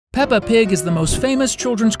Peppa Pig is the most famous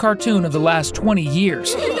children's cartoon of the last 20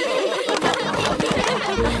 years. But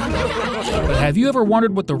have you ever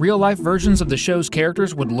wondered what the real-life versions of the show's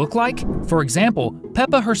characters would look like? For example,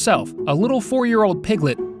 Peppa herself, a little 4-year-old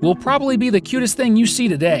piglet, will probably be the cutest thing you see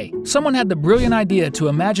today. Someone had the brilliant idea to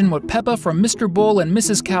imagine what Peppa from Mr. Bull and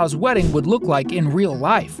Mrs. Cow's wedding would look like in real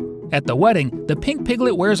life. At the wedding, the pink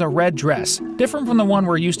piglet wears a red dress, different from the one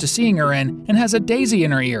we're used to seeing her in, and has a daisy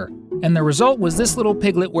in her ear. And the result was this little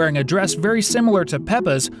piglet wearing a dress very similar to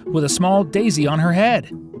Peppa's with a small daisy on her head.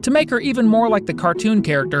 To make her even more like the cartoon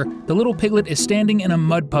character, the little piglet is standing in a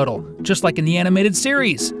mud puddle, just like in the animated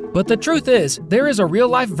series. But the truth is, there is a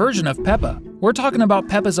real-life version of Peppa. We're talking about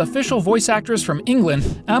Peppa's official voice actress from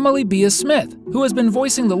England, Emily B. Smith, who has been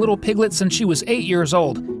voicing the little piglet since she was 8 years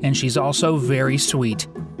old, and she's also very sweet.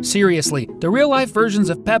 Seriously, the real-life versions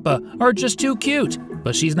of Peppa are just too cute.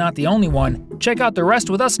 But she's not the only one. Check out the rest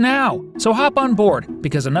with us now! So hop on board,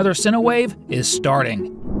 because another Cinewave is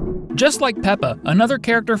starting. Just like Peppa, another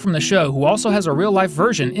character from the show who also has a real-life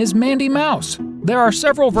version is Mandy Mouse. There are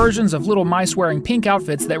several versions of little mice wearing pink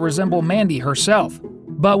outfits that resemble Mandy herself.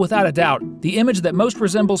 But without a doubt, the image that most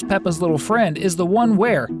resembles Peppa's little friend is the one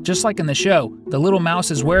where, just like in the show, the little mouse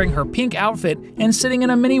is wearing her pink outfit and sitting in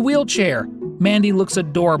a mini wheelchair. Mandy looks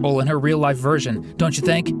adorable in her real-life version, don't you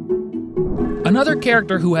think? Another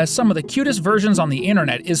character who has some of the cutest versions on the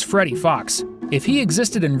internet is Freddy Fox. If he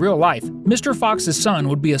existed in real life, Mr. Fox's son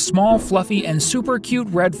would be a small, fluffy, and super cute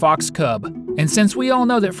red fox cub. And since we all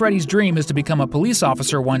know that Freddy's dream is to become a police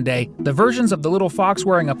officer one day, the versions of the little fox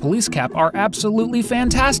wearing a police cap are absolutely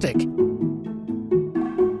fantastic.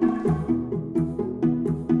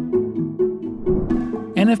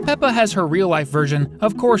 And if Peppa has her real-life version,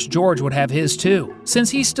 of course George would have his too.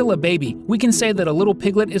 Since he's still a baby, we can say that a little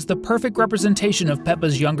piglet is the perfect representation of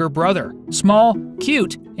Peppa's younger brother. Small,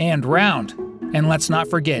 cute, and round. And let's not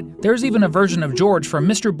forget, there's even a version of George from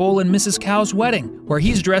Mr. Bull and Mrs. Cow's wedding, where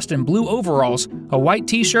he's dressed in blue overalls, a white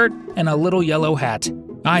t-shirt, and a little yellow hat.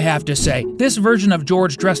 I have to say, this version of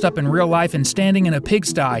George dressed up in real life and standing in a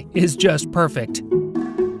pigsty is just perfect.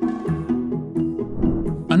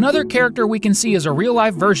 Another character we can see as a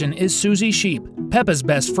real-life version is Susie Sheep, Peppa's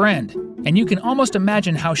best friend. And you can almost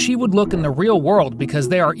imagine how she would look in the real world because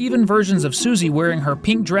there are even versions of Susie wearing her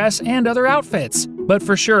pink dress and other outfits. But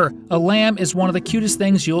for sure, a lamb is one of the cutest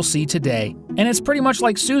things you'll see today. And it's pretty much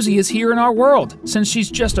like Susie is here in our world, since she's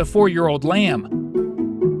just a 4-year-old lamb.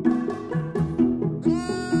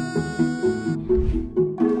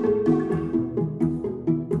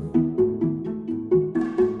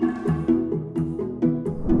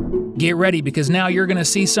 Get ready because now you're going to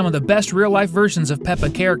see some of the best real-life versions of Peppa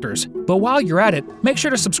characters. But while you're at it, make sure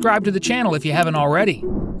to subscribe to the channel if you haven't already.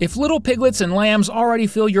 If little piglets and lambs already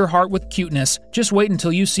fill your heart with cuteness, just wait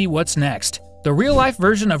until you see what's next. The real-life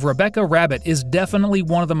version of Rebecca Rabbit is definitely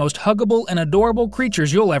one of the most huggable and adorable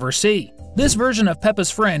creatures you'll ever see. This version of Peppa's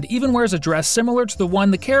friend even wears a dress similar to the one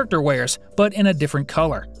the character wears, but in a different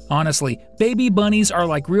color. Honestly, baby bunnies are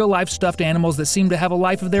like real-life stuffed animals that seem to have a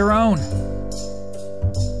life of their own.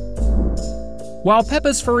 While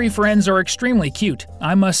Peppa's furry friends are extremely cute,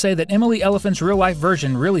 I must say that Emily Elephant's real-life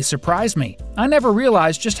version really surprised me. I never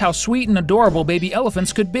realized just how sweet and adorable baby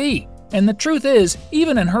elephants could be. And the truth is,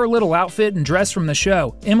 even in her little outfit and dress from the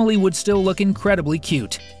show, Emily would still look incredibly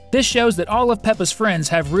cute. This shows that all of Peppa's friends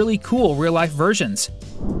have really cool real-life versions.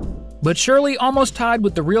 But surely almost tied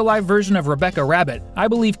with the real-life version of Rebecca Rabbit, I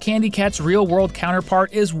believe Candy Cat's real-world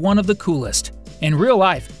counterpart is one of the coolest. In real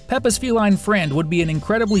life, Peppa's feline friend would be an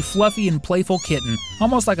incredibly fluffy and playful kitten,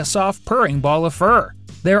 almost like a soft purring ball of fur.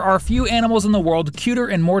 There are few animals in the world cuter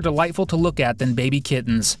and more delightful to look at than baby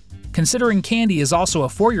kittens. Considering Candy is also a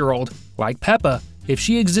 4-year-old, like Peppa, if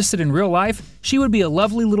she existed in real life, she would be a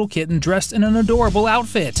lovely little kitten dressed in an adorable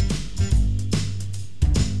outfit.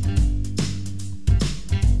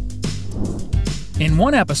 In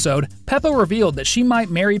one episode, Peppa revealed that she might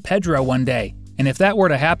marry Pedro one day. And if that were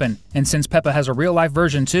to happen, and since Peppa has a real-life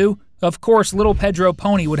version too, of course little Pedro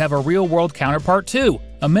Pony would have a real-world counterpart too,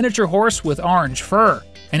 a miniature horse with orange fur.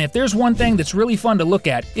 And if there's one thing that's really fun to look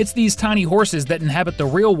at, it's these tiny horses that inhabit the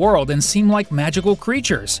real world and seem like magical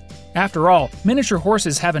creatures. After all, miniature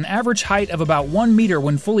horses have an average height of about 1 meter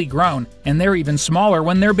when fully grown, and they're even smaller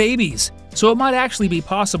when they're babies. So it might actually be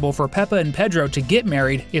possible for Peppa and Pedro to get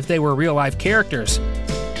married if they were real-life characters.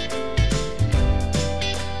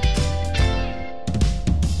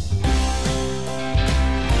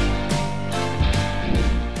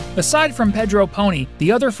 Aside from Pedro Pony,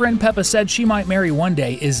 the other friend Peppa said she might marry one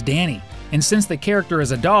day is Danny. And since the character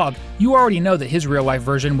is a dog, you already know that his real-life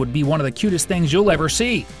version would be one of the cutest things you'll ever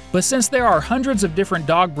see. But since there are hundreds of different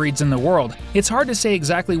dog breeds in the world, it's hard to say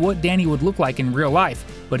exactly what Danny would look like in real life,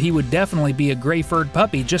 but he would definitely be a gray-furred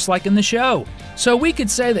puppy just like in the show. So we could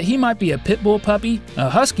say that he might be a pit bull puppy, a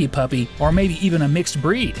husky puppy, or maybe even a mixed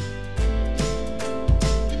breed.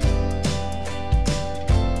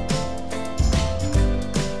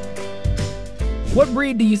 What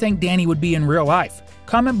breed do you think Danny would be in real life?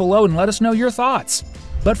 Comment below and let us know your thoughts.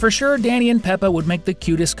 But for sure, Danny and Peppa would make the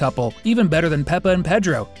cutest couple, even better than Peppa and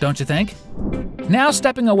Pedro, don't you think? Now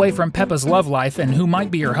stepping away from Peppa's love life and who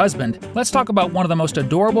might be her husband, let's talk about one of the most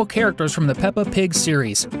adorable characters from the Peppa Pig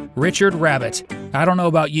series, Richard Rabbit. I don't know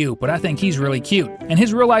about you, but I think he's really cute, and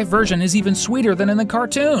his real-life version is even sweeter than in the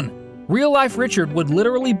cartoon. Real-life Richard would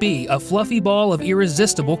literally be a fluffy ball of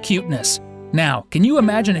irresistible cuteness. Now, can you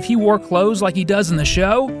imagine if he wore clothes like he does in the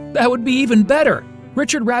show? That would be even better!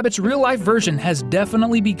 Richard Rabbit's real-life version has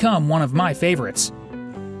definitely become one of my favorites.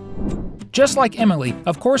 Just like Emily,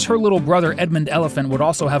 of course her little brother Edmund Elephant would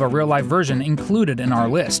also have a real-life version included in our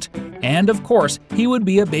list. And of course, he would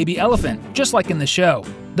be a baby elephant, just like in the show.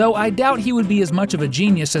 Though I doubt he would be as much of a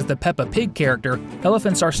genius as the Peppa Pig character,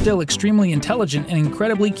 elephants are still extremely intelligent and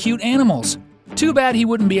incredibly cute animals. Too bad he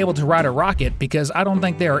wouldn't be able to ride a rocket, because I don't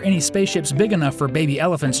think there are any spaceships big enough for baby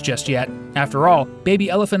elephants just yet. After all, baby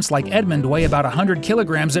elephants like Edmund weigh about 100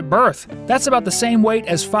 kilograms at birth. That's about the same weight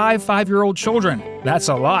as 5 5-year-old children. That's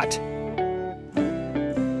a lot.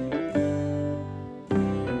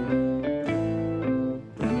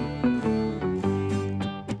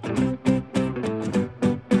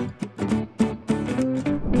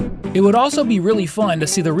 It would also be really fun to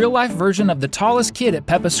see the real-life version of the tallest kid at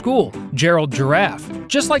Peppa's school, Gerald Giraffe.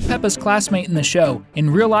 Just like Peppa's classmate in the show, in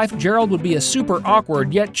real life Gerald would be a super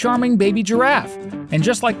awkward yet charming baby giraffe. And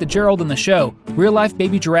just like the Gerald in the show, real-life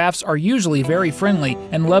baby giraffes are usually very friendly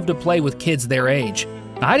and love to play with kids their age.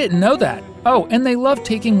 I didn't know that. Oh, and they love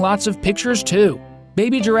taking lots of pictures too.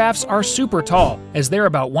 Baby giraffes are super tall, as they're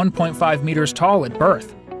about 1.5 meters tall at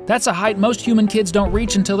birth. That's a height most human kids don't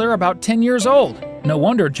reach until they're about 10 years old. No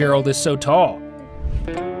wonder Gerald is so tall.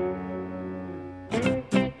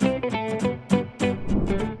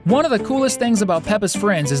 One of the coolest things about Peppa's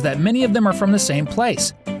friends is that many of them are from the same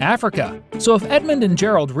place, Africa. So if Edmund and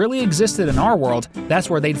Gerald really existed in our world, that's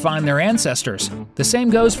where they'd find their ancestors. The same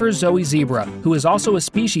goes for Zoe Zebra, who is also a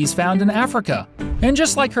species found in Africa. And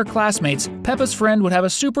just like her classmates, Peppa's friend would have a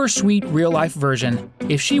super sweet real-life version.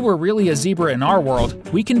 If she were really a zebra in our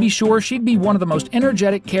world, we can be sure she'd be one of the most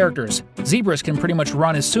energetic characters. Zebras can pretty much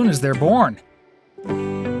run as soon as they're born.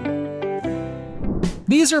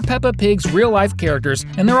 These are Peppa Pig's real-life characters,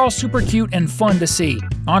 and they're all super cute and fun to see.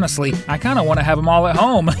 Honestly, I kinda wanna have them all at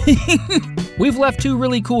home. We've left 2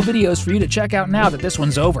 really cool videos for you to check out now that this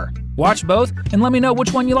one's over. Watch both and let me know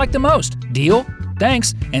which one you like the most. Deal?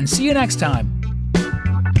 Thanks, and see you next time.